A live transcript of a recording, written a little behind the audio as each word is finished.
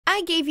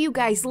I gave you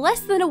guys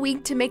less than a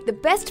week to make the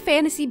best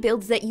fantasy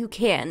builds that you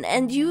can,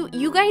 and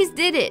you guys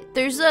did it.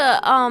 There's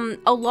a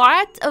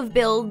lot of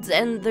builds,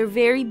 and they're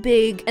very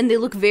big, and they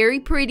look very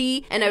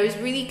pretty, and I was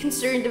really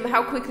concerned of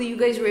how quickly you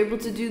guys were able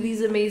to do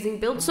these amazing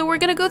builds, so we're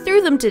gonna go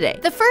through them today.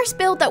 The first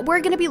build that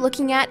we're gonna be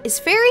looking at is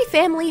Fairy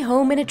Family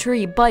Home in a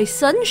Tree by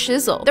Sun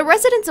Shizzle. The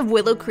residents of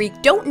Willow Creek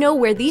don't know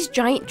where these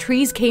giant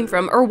trees came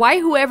from, or why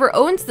whoever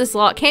owns this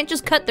lot can't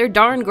just cut their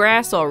darn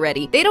grass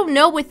already. They don't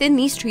know within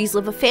these trees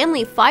live a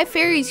family of 5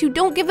 fairies who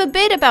don't give a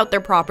bit about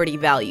their property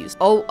values.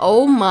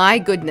 Oh my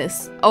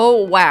goodness.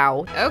 Oh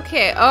wow.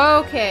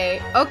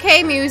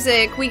 Okay,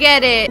 music, we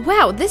get it.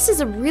 Wow, this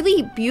is a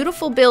really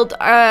beautiful build.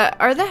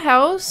 Are the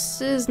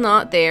houses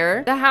not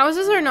there? The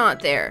houses are not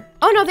there.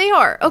 Oh no, they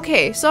are.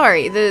 Okay,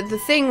 sorry,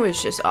 the thing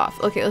was just off.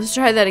 Okay, let's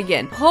try that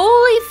again.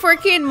 Holy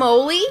freaking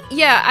moly.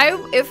 Yeah,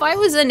 if I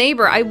was a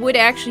neighbor, I would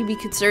actually be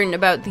concerned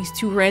about these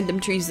 2 random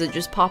trees that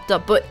just popped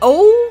up, but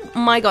oh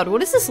my god,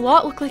 what does this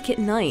lot look like at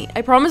night?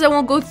 I promise I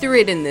won't go through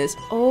it in this.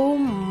 Oh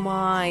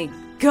my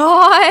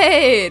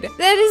god,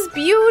 that is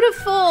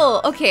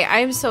beautiful. Okay,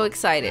 I'm so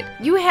excited.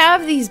 You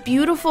have these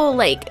beautiful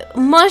like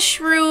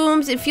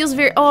mushrooms. It feels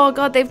very, oh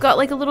god, they've got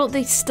like a little,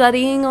 they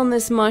studying on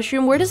this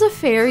mushroom. Where does a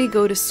fairy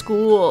go to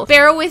school?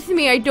 Bear with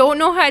me, I don't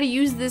know how to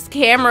use this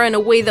camera in a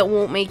way that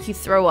won't make you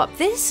throw up.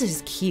 This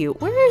is cute.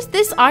 Where is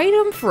this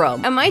item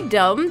from? Am I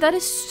dumb? That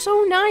is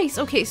so nice.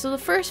 Okay, so the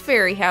first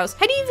fairy house.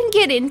 How do you even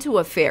get into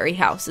a fairy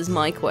house is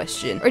my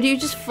question. Or do you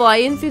just fly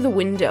in through the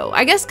window?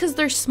 I guess because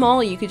they're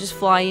small, you could just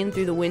fly in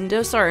through the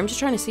window. Sorry, I'm just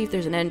trying to see if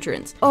there's an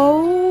entrance.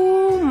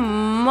 Oh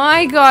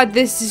my god,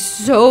 this is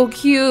so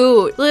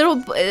cute.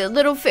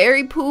 Little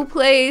fairy poo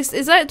place.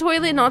 Is that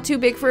toilet not too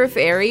big for a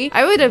fairy?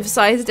 I would have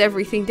sized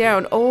everything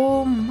down.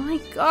 Oh my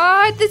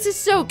god, this is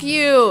so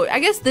cute. I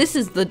guess this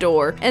is the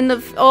door. And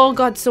oh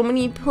god, so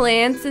many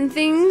plants and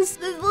things.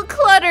 The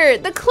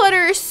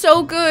clutter is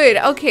so good.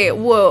 Okay,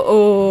 whoa,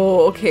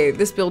 oh, okay.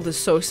 This build is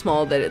so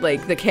small that it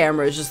like the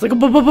camera is just like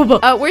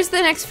where's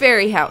the next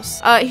fairy house?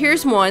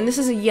 Here's one. This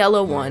is a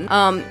yellow one.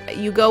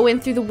 You go in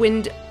through the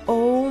window.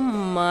 Oh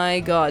my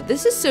god,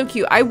 this is so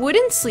cute. I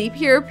wouldn't sleep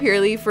here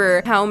purely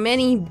for how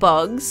many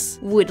bugs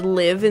would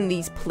live in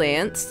these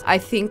plants. I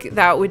think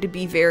that would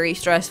be very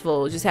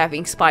stressful, just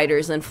having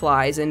spiders and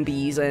flies and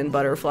bees and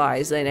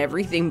butterflies and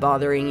everything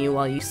bothering you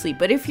while you sleep.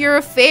 But if you're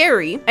a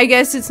fairy, I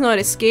guess it's not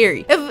as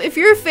scary. If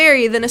you're a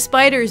fairy, then a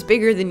spider is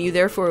bigger than you,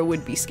 therefore it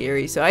would be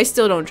scary. So I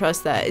still don't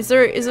trust that. Is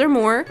there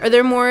more? Are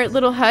there more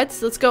little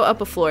huts? Let's go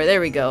up a floor.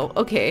 There we go.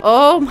 Okay.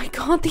 Oh my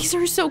god, these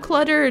are so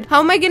cluttered. How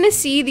am I gonna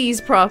see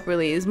these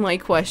properly is my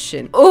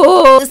question.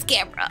 Oh, this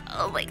camera.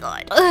 Oh my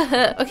god.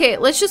 Okay,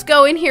 let's just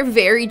go in here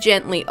very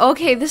gently.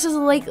 Okay, this is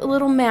like a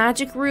little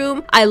magic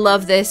room. I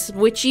love this.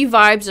 Witchy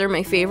vibes are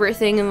my favorite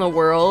thing in the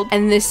world.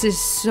 And this is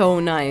so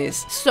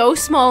nice. So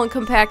small and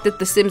compact that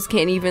the Sims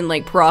can't even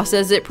like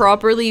process it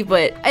properly.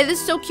 But this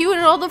is so cute,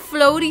 and all the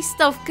floaty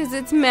stuff because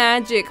it's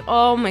magic.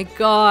 Oh my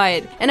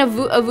god. And a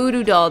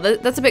voodoo doll.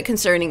 That's a bit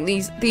concerning.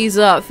 These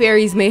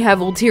fairies may have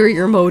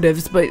ulterior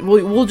motives, but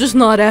we'll just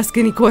not ask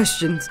any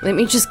questions. Let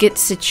me just get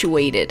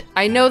situated.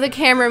 I know the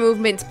camera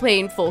movement's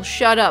playing full,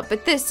 shut up,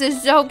 but this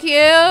is so cute.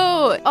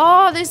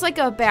 Oh, there's like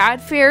a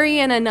bad fairy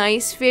and a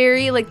nice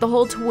fairy, like the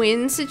whole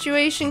twin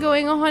situation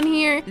going on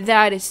here.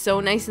 That is so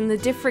nice. And the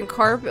different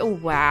carpet,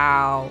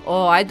 wow.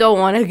 Oh, I don't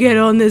want to get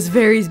on this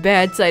fairy's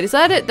bad side. Is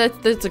that it?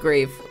 That's a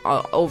grave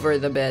over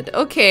the bed.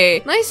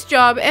 Okay, nice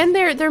job. And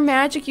they're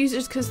magic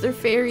users because they're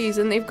fairies,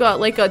 and they've got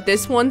like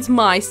this one's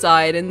my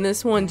side and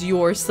this one's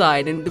your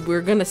side, and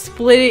we're gonna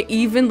split it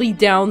evenly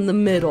down the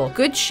middle.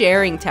 Good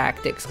sharing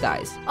tactics,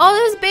 guys. Oh,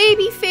 this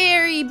baby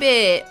fairy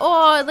bit.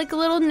 Oh, like a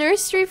little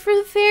nursery for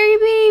the fairy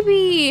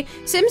baby.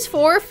 Sims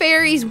 4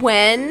 fairies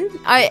when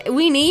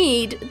we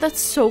need. That's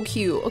so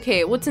cute.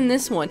 Okay, what's in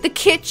this one? The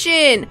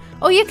kitchen.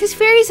 Oh yeah, because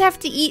fairies have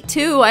to eat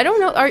too. I don't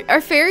know.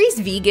 Are fairies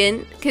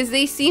vegan? Because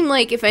they seem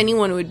like if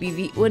anyone would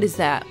be what is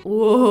that?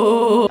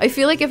 Whoa. I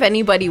feel like if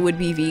anybody would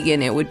be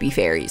vegan, it would be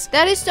fairies.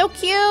 That is so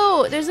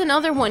cute. There's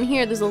another one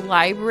here. There's a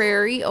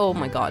library. Oh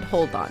my god,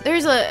 hold on.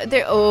 There's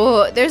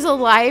a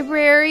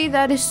library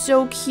that is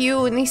so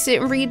cute, and they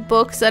sit and read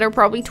books that are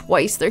probably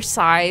twice their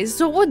size.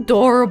 So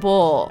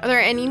adorable. Are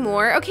there any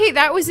more? Okay,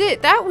 that was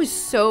it. That was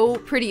so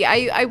pretty.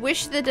 I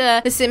wish that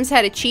the Sims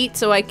had a cheat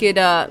so I could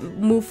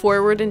move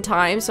forward in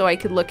time so I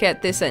could look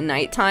at this at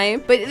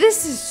nighttime. But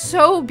this is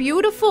so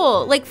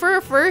beautiful. Like for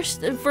a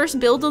first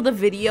build of the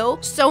video,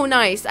 so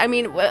nice. I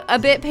mean, a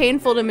bit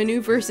painful to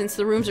maneuver since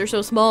the rooms are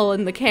so small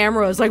and the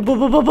camera is like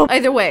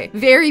either way,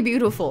 very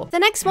beautiful. The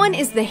next one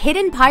is the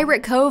Hidden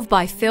Pirate Cove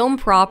by Film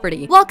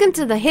Property. Welcome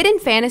to the Hidden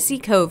Fantasy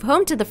Cove,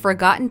 home to the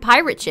forgotten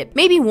pirate ship.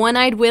 Maybe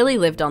One-Eyed Willy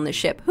lived on the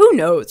ship. Who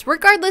knows?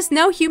 Regardless,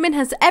 no human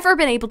has ever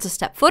been able to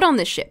step foot on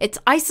this ship. It's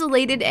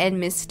isolated and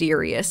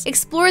mysterious.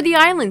 Explore the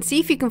island, see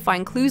if you can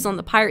find clues on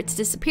the pirate's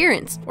disappearance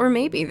appearance. Or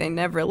maybe they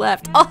never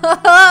left.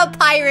 Oh,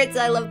 pirates!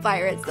 I love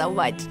pirates so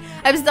much.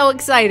 I'm so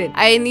excited.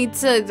 I need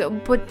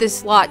to put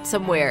this lot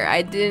somewhere.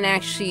 I didn't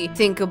actually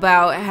think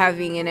about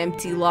having an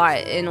empty lot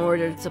in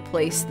order to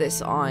place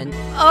this on.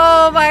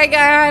 Oh my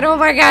god, oh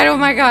my god, oh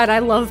my god. I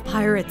love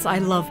pirates. I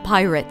love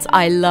pirates.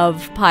 I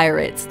love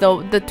pirates.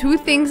 Though the two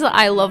things that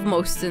I love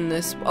most in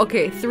this,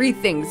 okay, three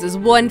things. There's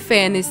one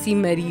fantasy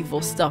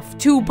medieval stuff,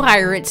 two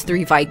pirates,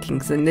 three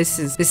Vikings, and this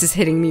is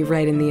hitting me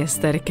right in the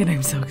aesthetic, and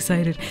I'm so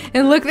excited.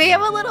 And look, they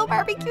have a little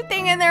barbecue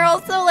thing, and they're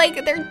also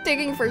like, they're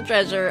digging for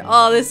treasure.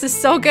 Oh, this is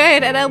so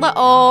good, and I love,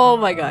 oh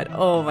my god,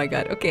 oh my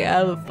god. Okay,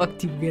 how the fuck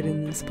do you get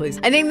in this place?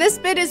 I think this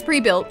bit is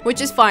pre-built,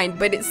 which is fine,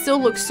 but it still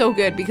looks so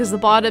good because the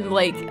bottom,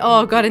 like,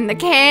 oh god, and the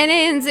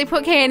cannons, they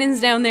put cannons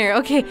down there.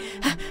 Okay,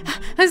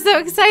 I'm so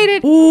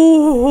excited.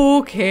 Ooh,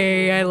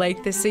 okay, I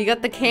like this. So you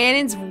got the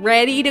cannons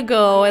ready to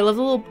go. I love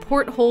the little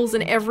portholes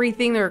and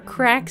everything. There are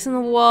cracks in the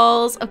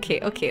walls. Okay,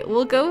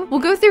 we'll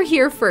go through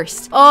here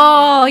first.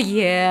 Oh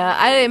yeah,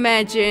 I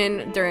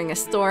imagine during a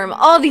storm,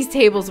 all these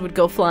tables would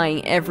go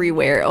flying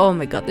everywhere. Oh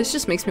my god, this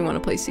just makes me want to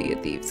play Sea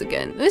of Thieves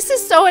again. This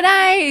is so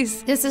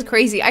nice. This is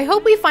crazy. I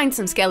hope we find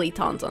some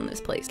skeletons on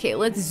this place. Okay,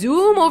 let's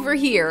zoom over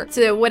here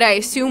to what I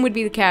assume would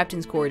be the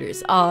captain's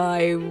quarters.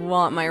 I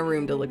want my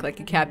room to look like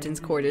a captain's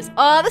quarters.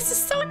 Oh, this is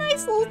so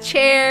nice. Little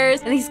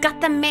chairs. And he's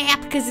got the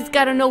map because he's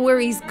got to know where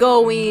he's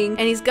going.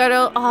 And he's got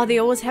to, oh, they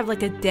always have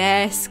like a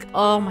desk.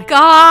 Oh my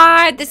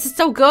god, this is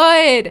so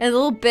good. And a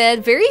little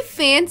bed. Very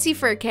fancy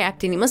for a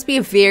captain. He must be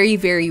a very,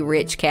 very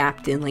rich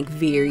captain. Like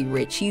very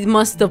rich. He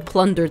must have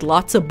plundered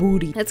lots of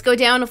booty. Let's go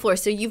down the floor.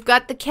 So you've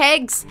got the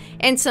kegs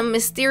and some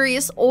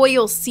mysterious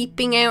oil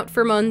seeping out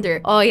from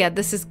under. Oh yeah,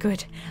 this is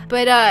good.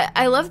 But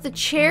I love the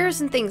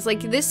chairs and things.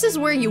 Like this is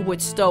where you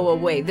would stow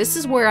away. This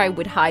is where I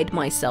would hide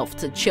myself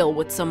to chill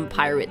with some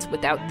pirates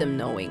without them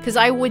knowing. Because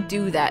I would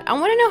do that. I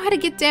want to know how to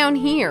get down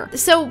here.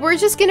 So we're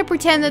just gonna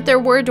pretend that there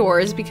were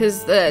doors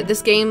because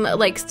this game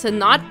likes to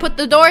not put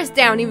the doors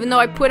down even though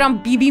I put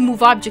on BB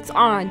move objects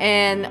on.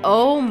 And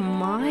oh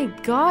my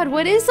god,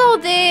 what is all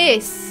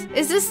this?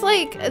 Is this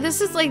like,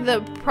 this is like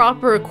the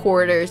proper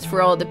quarters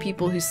for all the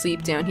people who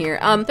sleep down here.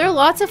 There are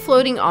lots of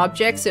floating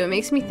objects, so it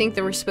makes me think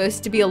there were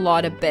supposed to be a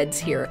lot of beds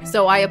here.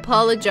 So I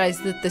apologize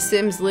that The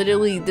Sims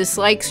literally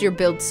dislikes your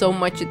build so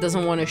much it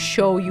doesn't want to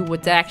show you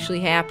what's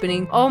actually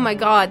happening. Oh my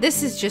god,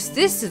 this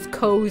is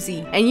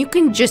cozy. And you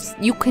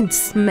can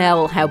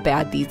smell how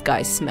bad these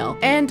guys smell.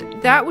 And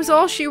that was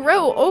all she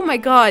wrote. Oh my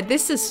god,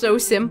 this is so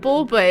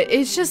simple, but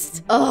it's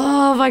just,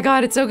 oh my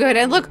god, it's so good.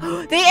 And look,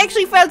 they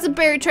actually found some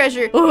buried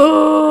treasure.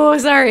 Oh,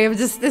 sorry,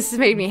 this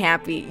made me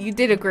happy. You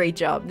did a great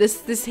job.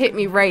 This hit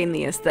me right in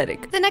the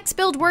aesthetic. The next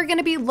build we're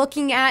gonna be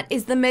looking at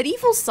is the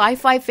medieval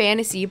sci-fi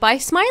fantasy by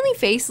Smiley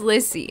Face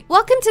Lissy.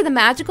 Welcome to the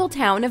magical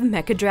town of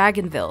Mecha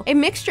Dragonville, a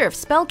mixture of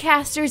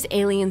spellcasters,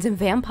 aliens, and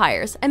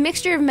vampires, a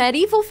mixture of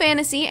medieval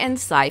fantasy and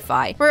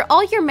sci-fi, where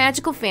all your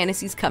magical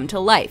fantasies come to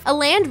life. A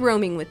land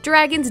roaming with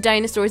dragons,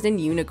 dinosaurs, and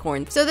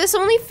unicorns. So this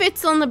only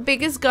fits on the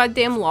biggest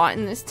goddamn lot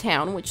in this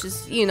town, which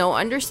is, you know,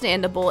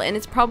 understandable, and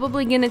it's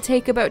probably gonna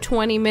take about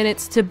 20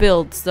 minutes to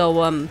build, so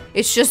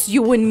it's just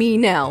you and me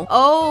now.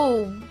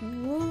 Oh,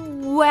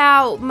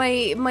 wow,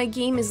 my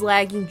game is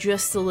lagging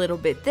just a little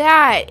bit.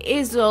 That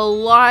is a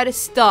lot of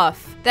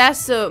stuff.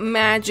 That's a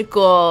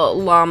magical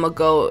llama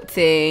goat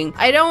thing.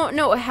 I don't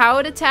know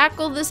how to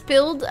tackle this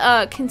build,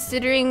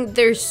 considering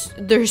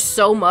there's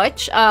so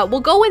much. We'll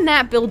go in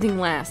that building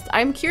last.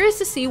 I'm curious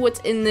to see what's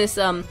in this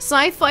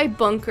sci-fi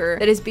bunker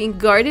that is being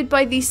guarded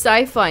by these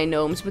sci-fi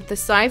gnomes with the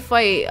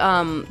sci-fi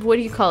what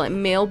do you call it,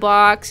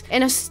 mailbox,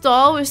 and a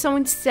stall where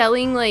someone's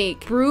selling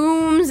like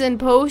brooms and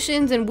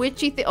potions and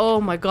witchy oh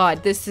my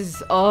god, this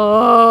is,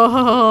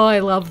 oh, I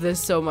love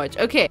this so much.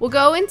 Okay, we'll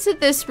go into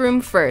this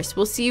room first.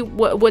 We'll see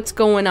what's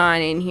going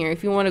on in here.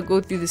 If you want to go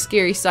through the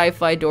scary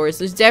sci-fi doors,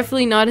 there's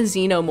definitely not a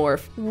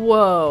xenomorph.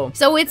 Whoa.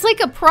 So it's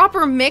like a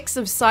proper mix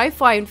of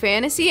sci-fi and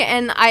fantasy,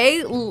 and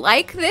I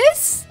like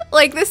this.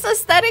 Like, this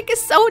aesthetic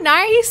is so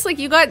nice. Like,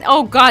 you got,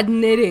 oh god,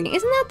 knitting.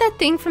 Isn't that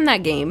thing from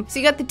that game? So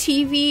you got the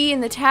TV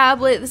and the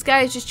tablet. This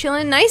guy is just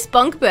chilling. Nice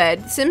bunk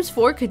bed. Sims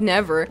 4 could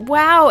never.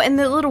 Wow, and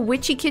the little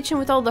witchy kitchen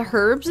with all the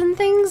herbs and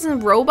things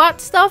and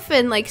robot stuff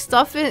and like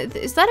stuff in,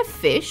 is that a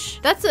fish?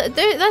 That's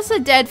a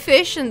dead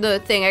fish in the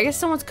thing. I guess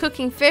someone's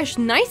cooking fish.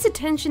 Nice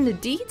attention to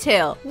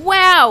detail.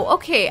 Wow,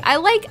 okay, I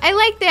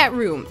like that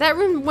room. That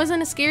room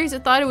wasn't as scary as I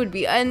thought it would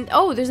be. And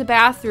oh, there's a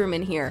bathroom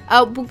in here.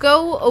 We'll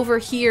go over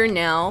here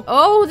now.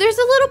 Oh, there's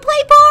a little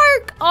play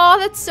park. Oh,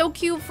 that's so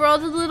cute for all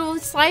the little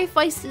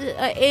sci-fi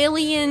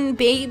alien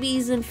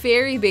babies and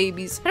fairy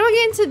babies. How do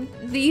I get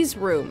into these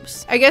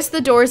rooms? I guess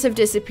the doors have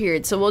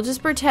disappeared, so we'll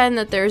just pretend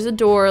that there's a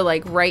door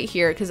like right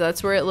here because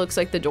that's where it looks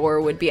like the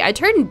door would be. I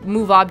turned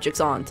move objects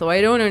on, so I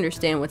don't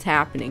understand what's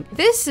happening.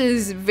 This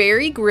is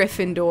very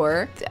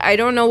Gryffindor. I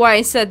don't know why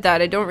I said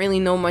that. I don't really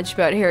know much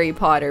about Harry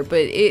Potter, but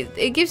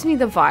it gives me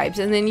the vibes.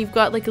 And then you've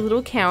got like a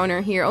little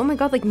counter here. Oh my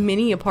god, like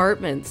mini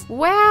apartments.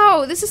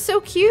 Wow, this is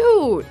so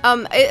cute. cute.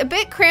 A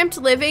bit cramped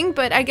living,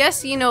 but I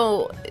guess, you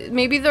know,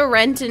 maybe the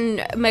rent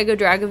in Mega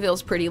Dragonville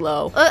is pretty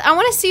low. I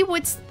want to see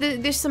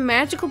there's some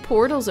magical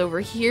portals over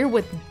here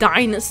with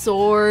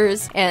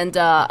dinosaurs and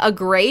a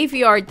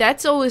graveyard.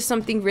 That's always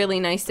something really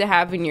nice to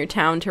have in your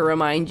town to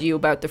remind you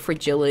about the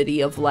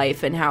fragility of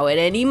life and how at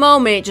any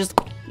moment just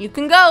you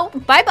can go.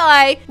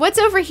 Bye-bye. What's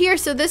over here?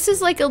 So this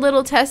is like a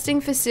little testing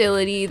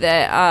facility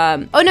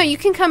that, oh no, you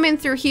can come in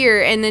through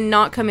here and then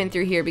not come in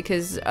through here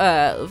because,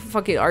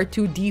 fucking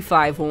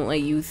R2-D5 won't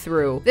let you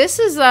through. This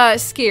is,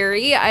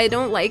 scary. I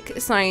don't like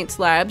science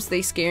labs.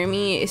 They scare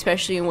me,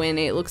 especially when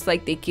it looks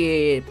like they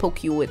could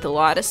poke you with a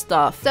lot of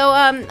stuff. So,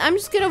 I'm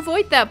just gonna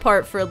avoid that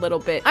part for a little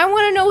bit. I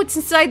want to know what's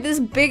inside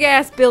this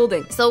big-ass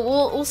building. So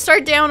we'll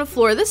start down a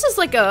floor. This is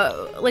like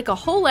a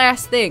whole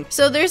ass thing.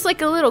 So there's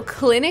like a little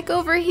clinic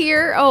over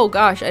here. Oh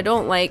gosh, I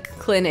don't like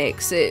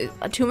clinics.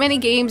 Too many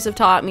games have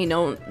taught me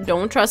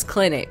don't trust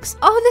clinics.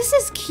 Oh, this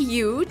is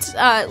cute.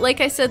 Like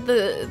I said,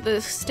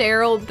 the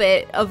sterile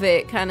bit of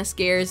it kind of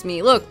scares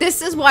me. Look,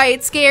 this is why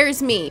it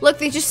scares me. Look,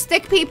 they just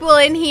stick people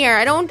in here.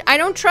 I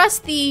don't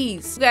trust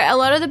these. A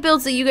lot of the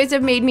builds that you guys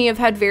have made me have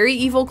had very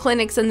evil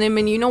clinics in them,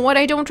 and you know what?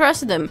 I don't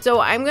trust them. So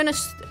I'm gonna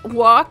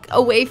walk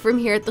away from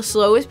here at the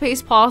slowest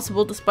pace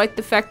possible, despite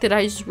the fact that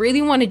I just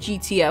really want a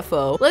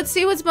GTFO. Let's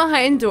see what's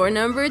behind door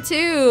number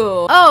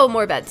 2. Oh,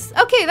 more beds.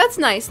 Okay, that's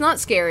nice. Not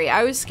scary.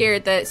 I was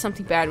scared that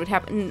something bad would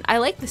happen. I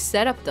like the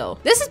setup though.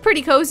 This is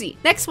pretty cozy.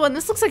 Next one.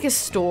 This looks like a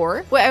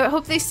store. Wait, I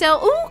hope they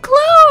sell, ooh,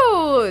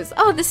 clothes.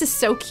 Oh, this is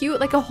so cute.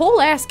 Like a whole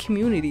ass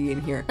community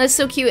in here. That's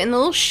so cute. And the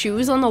little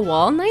shoes on the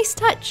wall. Nice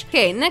touch.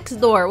 Okay, next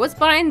door. What's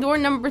behind door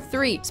number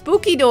 3?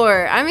 Spooky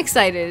door. I'm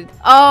excited.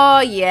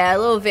 Oh yeah, a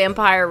little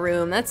vampire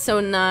room. That's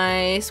so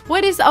nice.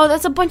 What is, oh,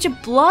 that's a bunch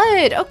of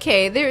blood.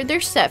 Okay,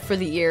 they're set for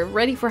the year,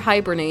 ready for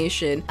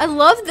hibernation. I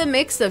love the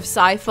mix of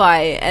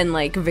sci-fi and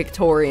like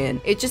Victorian.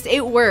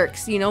 It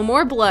works, you know,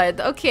 more blood.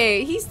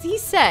 Okay, he's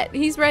set.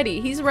 He's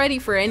ready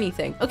for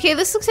anything. Okay,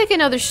 this looks like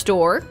another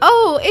store.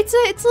 Oh, it's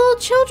a little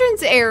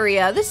children's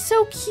area. This is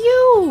so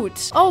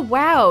cute. Oh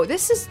wow,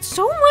 this is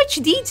so much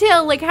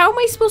detail. Like, how am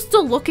I supposed to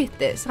look at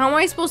this? How am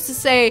I supposed to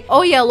say,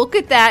 oh yeah, look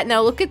at that,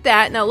 now look at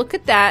that, now look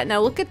at that, now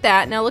look at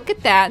that, now look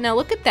at that, now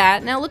look at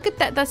that, now look at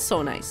that. That's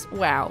so nice.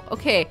 Wow.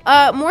 Okay.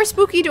 More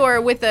spooky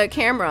door with a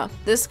camera.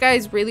 This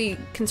guy's really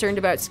concerned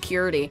about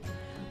security.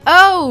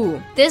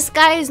 Oh, this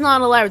guy is not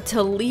allowed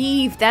to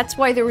leave. That's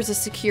why there was a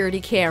security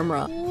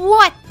camera.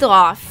 What the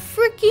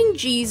freaking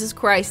Jesus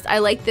Christ. I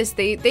like this.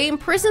 They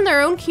imprison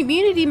their own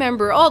community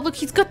member. Oh, look,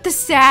 he's got the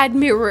sad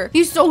mirror.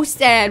 He's so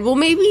sad. Well,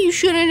 maybe you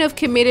shouldn't have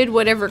committed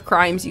whatever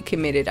crimes you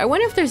committed. I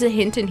wonder if there's a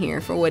hint in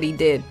here for what he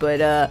did,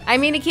 but I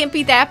mean, it can't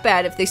be that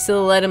bad if they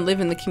still let him live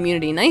in the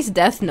community. Nice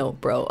death note,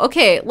 bro.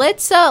 Okay,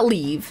 let's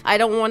leave. I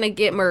don't want to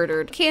get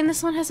murdered. Okay, and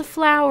this one has a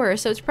flower,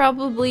 so it's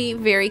probably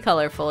very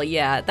colorful.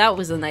 Yeah, that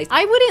was a nice.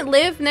 I wouldn't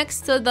live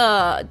next to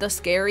the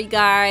scary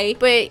guy,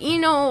 but you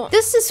know,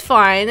 this is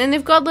fine. And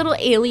they've got little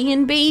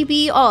alien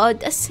baby. Oh,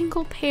 a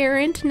single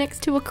parent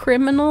next to a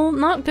criminal.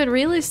 Not good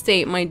real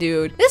estate, my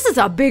dude. This is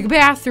a big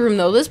bathroom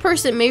though. This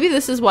person, maybe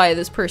this is why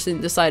this person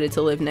decided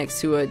to live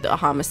next to a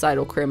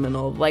homicidal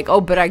criminal. Like,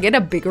 oh, but I get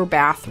a bigger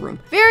bathroom.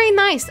 Very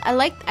nice. I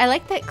like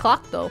that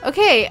clock though.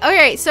 Okay, all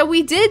right, so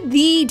we did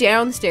the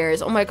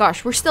downstairs. Oh my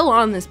gosh, we're still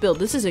on this build.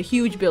 This is a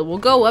huge build. We'll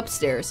go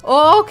upstairs.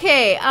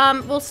 Okay,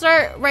 we'll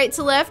start right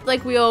to left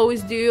like we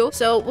always do.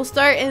 So we'll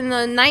start in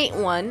the night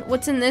one.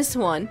 What's in this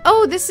one?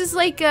 Oh, this is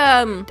like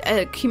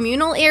a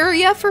communal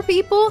area for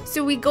people.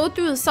 So we go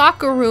through the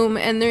soccer room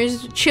and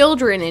there's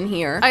children in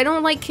here. I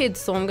don't like kids,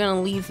 so I'm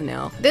gonna leave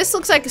now. This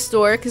looks like a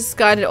store because it's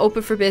got an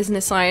open for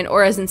business sign,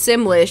 or as in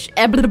Simlish.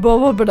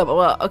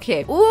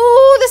 Okay.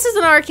 Ooh, this is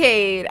an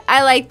arcade.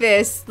 I like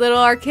this little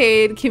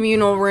arcade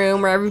communal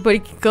room where everybody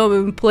can come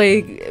and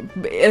play.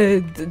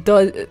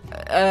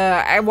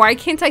 Why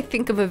can't I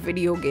think of a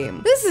video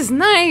game? This is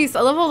nice.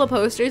 I love all the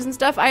posters and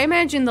stuff. I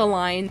imagine the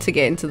line to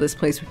get into this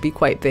place would be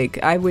quite big.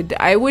 I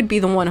would be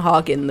the one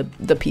hogging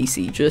the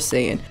PC, just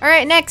saying. All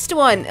right, next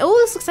one. Oh,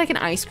 this looks like an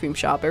ice cream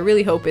shop. I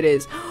really hope it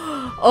is.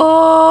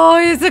 Oh,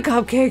 it's a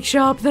cupcake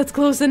shop. That's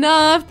close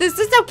enough. This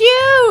is so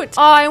cute.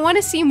 Oh, I want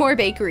to see more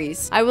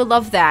bakeries. I would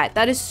love that.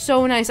 That is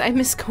so nice. I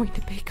miss going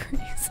to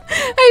bakeries.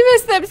 I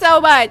miss them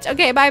so much.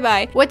 Okay,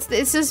 bye-bye. What's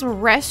this? Is this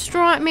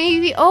restaurant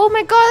maybe? Oh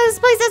my god, this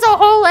place is a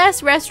whole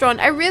ass restaurant.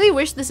 I really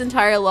wish this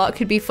entire lot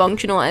could be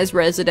functional as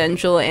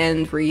residential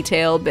and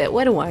retail, but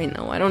what do I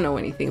know? I don't know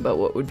anything about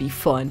what would be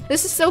fun.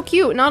 This is so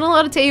cute. Not a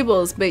lot of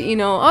tables, but you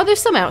know, oh,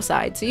 there's some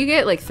outside, so you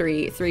get like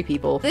three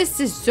people. This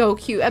is so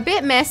cute. A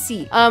bit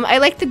messy. I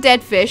like the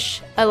dead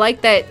fish. I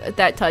like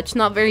that touch.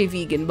 Not very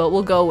vegan, but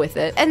we'll go with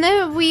it. And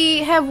then we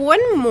have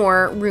one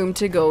more room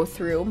to go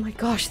through. Oh my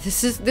gosh,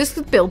 this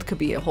build could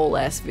be a whole whole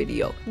ass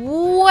video.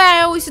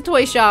 Wow, it's a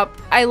toy shop.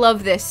 I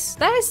love this.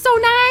 That is so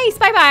nice.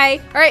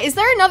 Bye-bye. All right, is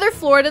there another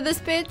floor to this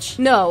bitch?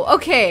 No.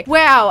 Okay.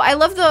 Wow, I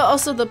love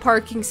also the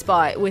parking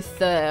spot with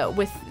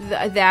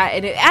that,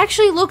 and it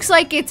actually looks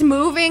like it's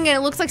moving, and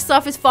it looks like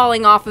stuff is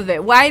falling off of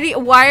it.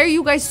 Why are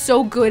you guys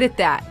so good at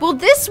that? Well,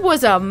 this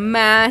was a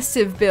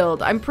massive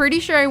build. I'm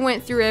pretty sure I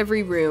went through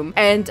every room,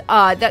 and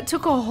that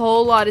took a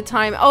whole lot of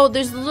time. Oh,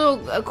 there's a little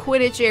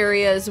Quidditch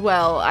area as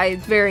well.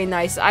 Very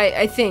nice.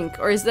 I think,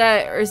 or is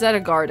that a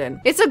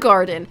garden? It's a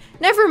garden.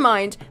 Never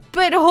mind.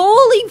 But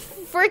holy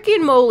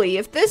freaking moly,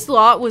 if this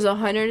lot was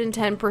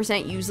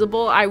 110%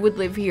 usable, I would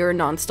live here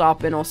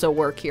nonstop and also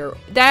work here.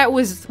 That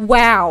was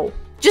wow.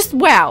 Just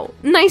wow.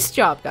 Nice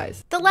job,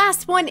 guys. The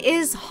last one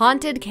is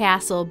Haunted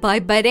Castle by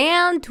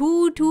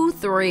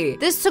Badan223.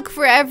 This took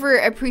forever.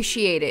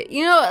 Appreciate it.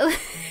 You know...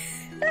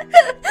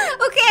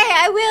 Okay,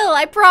 I will,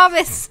 I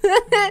promise.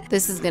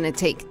 This is gonna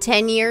take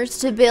 10 years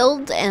to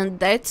build, and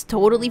that's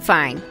totally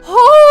fine.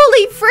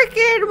 Holy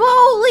freaking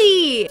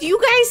moly! Do you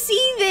guys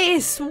see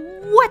this?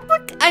 What?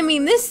 I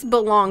mean, this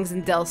belongs in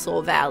Del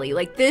Sol Valley.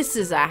 Like, this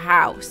is a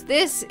house.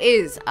 This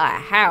is a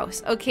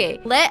house. Okay,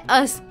 let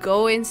us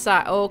go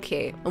inside.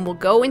 Okay, and we'll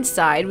go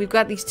inside. We've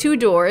got these 2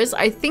 doors.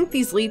 I think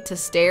these lead to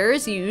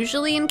stairs,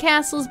 usually in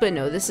castles, but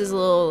no, this is a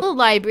little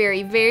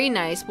library. Very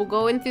nice. We'll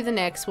go in through the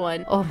next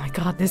one. Oh my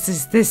god, this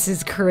is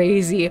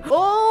crazy.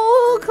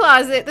 Oh,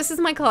 closet. This is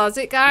my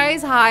closet,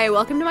 guys. Hi,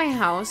 welcome to my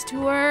house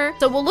tour.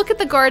 So we'll look at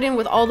the garden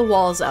with all the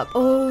walls up.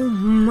 Oh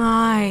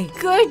my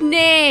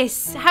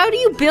goodness. How do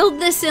you build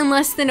this in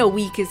less than a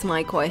week is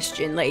my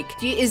question. Like,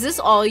 is this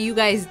all you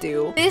guys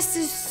do? This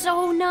is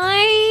so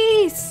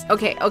nice.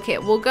 Okay,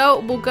 we'll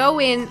go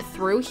in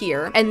through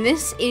here, and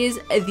this is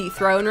the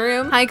throne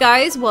room. Hi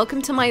guys,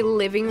 welcome to my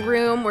living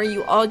room where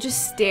you all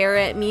just stare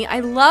at me. I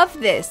love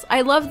this.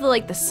 I love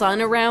the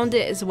sun around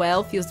it as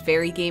well. Feels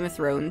very Game of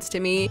Thrones to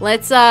me.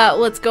 Let's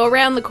go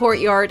around the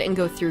courtyard and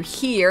go through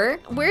here.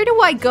 Where do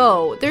I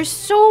go? There's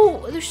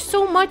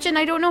so much, and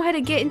I don't know how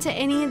to get into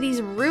any of these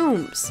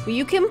rooms.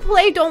 You can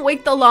play Don't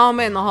Wake the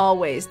Llama in the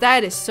hallways.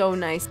 That is so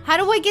nice. How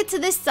do I get to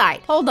this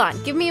side? Hold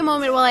on. Give me a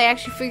moment while I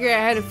actually figure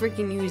out how to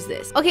freaking use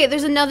this. Okay,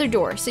 there's another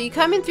door. So you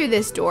come in through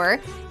this door,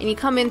 and you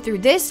come in through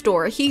this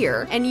door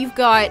here, and you've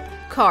got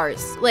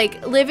cars.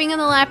 Like, living in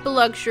the lap of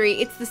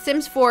luxury. It's The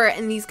Sims 4,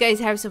 and these guys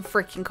have some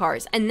freaking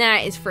cars, and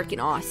that is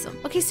freaking awesome.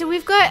 Okay, so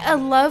we've got a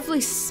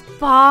lovely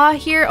spa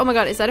here. Oh my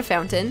god, is that a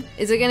fountain?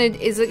 Is it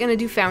gonna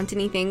do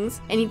fountainy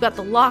things? And you've got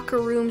the locker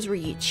rooms where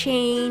you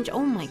change.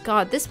 Oh my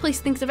god, this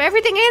place thinks of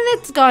everything, and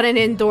it's got an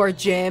indoor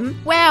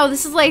gym. Wow,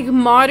 this is like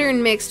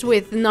modern mixed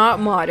with not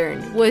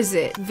modern. Was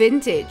it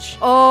vintage?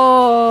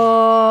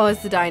 Oh,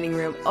 it's the dining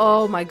room.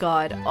 Oh my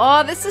god.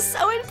 Oh, this is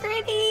so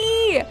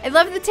pretty. I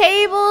love the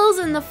tables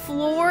and the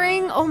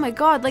flooring. Oh my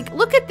god, like,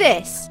 look at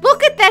this.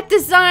 Look at that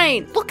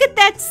design. Look at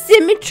that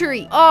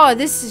symmetry. Oh,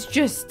 this is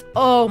just,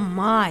 oh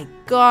my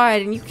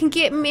god. And you can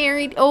get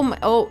married.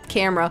 Oh,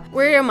 camera.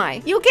 Where am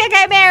I? You can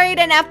get married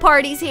and have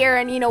parties here,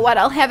 and you know what?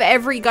 I'll have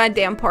every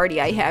goddamn party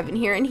I have in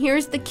here. And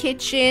here's the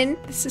kitchen.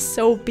 This is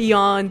so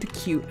beyond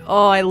cute.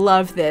 Oh, I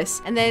love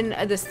this. And then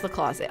this is the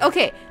closet.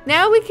 Okay,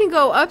 now we can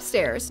go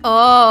upstairs.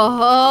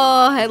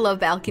 Oh, I love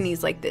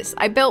balconies like this.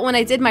 I built, when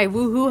I did my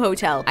Woohoo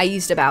hotel, I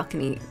used a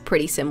balcony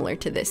pretty similar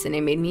to this, and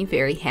it made me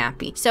very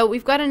happy. So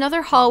we've got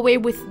another hallway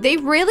with, they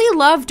really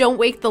love Don't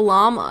Wake the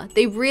Llama.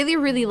 They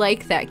really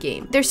like that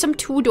game. There's some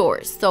 2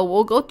 doors. So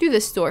we'll go through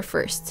this door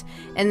first,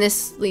 and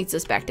this leads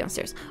us back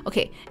downstairs.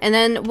 Okay, and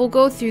then we'll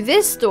go through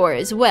this door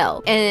as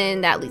well,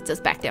 and that leads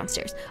us back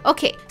downstairs.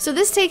 Okay, so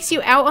this takes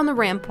you out on the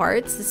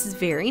ramparts. This is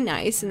very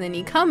nice, and then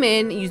you come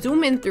in, you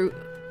zoom in through.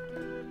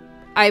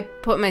 I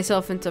put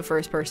myself into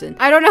first person.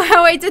 I don't know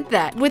how I did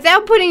that.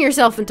 Without putting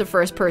yourself into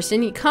first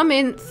person, you come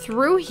in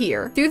through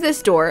here, through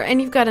this door, and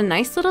you've got a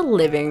nice little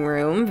living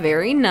room.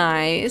 Very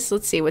nice.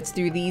 Let's see what's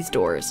through these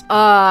doors.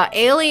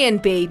 Alien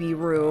baby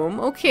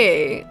room.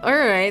 Okay. All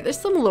right. There's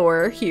some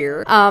lore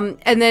here. And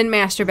then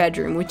master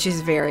bedroom, which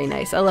is very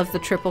nice. I love the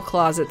triple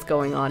closets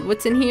going on.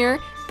 What's in here?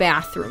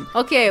 Bathroom.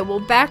 Okay, well,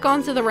 back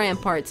onto the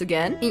ramparts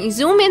again. And you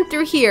zoom in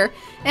through here,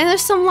 and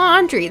there's some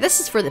laundry. This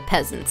is for the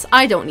peasants.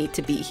 I don't need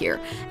to be here.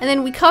 And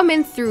then we come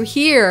in through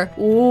here.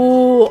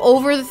 Ooh,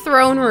 over the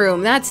throne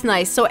room. That's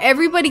nice. So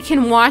everybody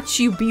can watch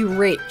you be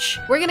rich.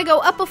 We're gonna go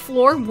up a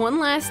floor one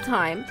last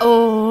time.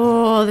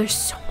 Oh, there's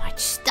so much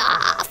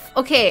stuff.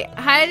 Okay,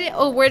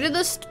 where did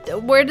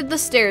the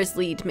stairs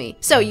lead me?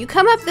 So you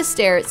come up the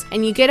stairs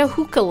and you get a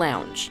hookah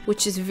lounge,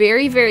 which is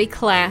very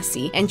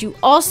classy, and you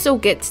also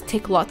get to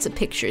take lots of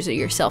pictures of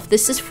yourself.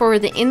 This is for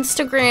the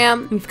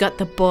Instagram. You've got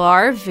the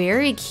bar,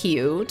 very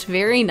cute,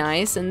 very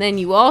nice, and then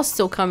you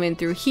also come in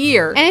through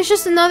here, and it's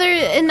just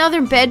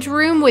another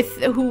bedroom with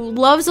who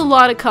loves a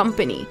lot of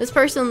company. This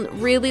person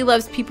really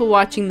loves people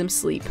watching them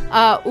sleep.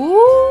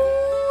 Ooh.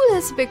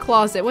 that's a big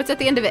closet. What's at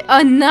the end of it?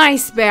 A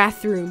nice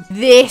bathroom.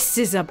 This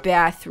is a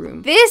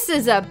bathroom. This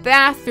is a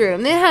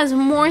bathroom. It has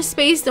more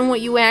space than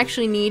what you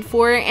actually need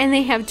for it, and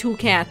they have 2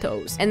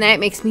 catos, and that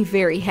makes me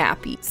very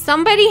happy.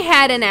 Somebody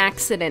had an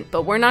accident,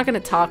 but we're not gonna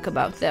talk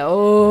about that.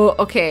 Oh,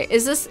 okay.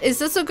 Is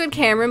this a good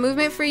camera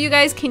movement for you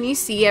guys? Can you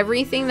see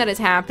everything that is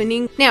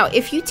happening? Now,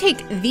 if you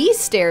take these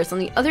stairs on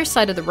the other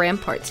side of the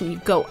ramparts and you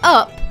go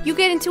up, you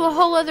get into a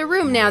whole other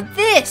room. Now,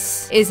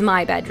 this is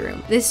my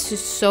bedroom. This is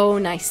so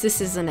nice.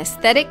 This is an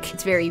aesthetic.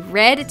 It's very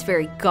red. It's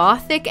very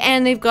gothic,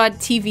 and they've got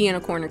TV and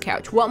a corner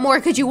couch. What more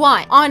could you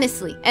want?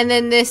 Honestly. And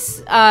then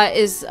this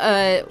is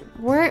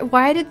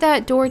why did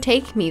that door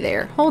take me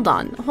there? Hold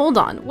on.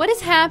 What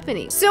is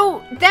happening?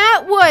 So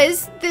that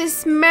was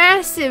this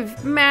massive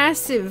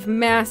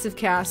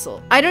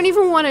castle. I don't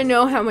even want to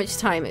know how much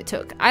time it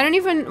took. I don't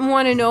even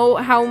want to know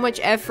how much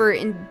effort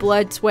and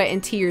blood, sweat,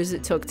 and tears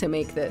it took to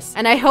make this.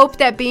 And I hope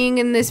that being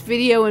in this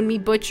video and me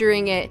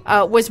butchering it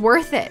was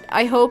worth it.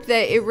 I hope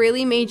that it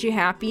really made you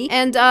happy.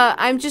 And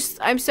I'm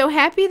so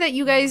happy that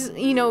you guys,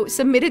 you know,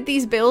 submitted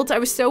these builds. I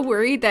was so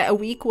worried that a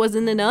week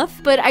wasn't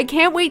enough, but I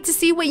can't wait to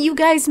see what you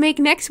guys make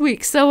next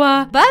week. So,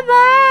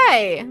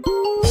 bye-bye!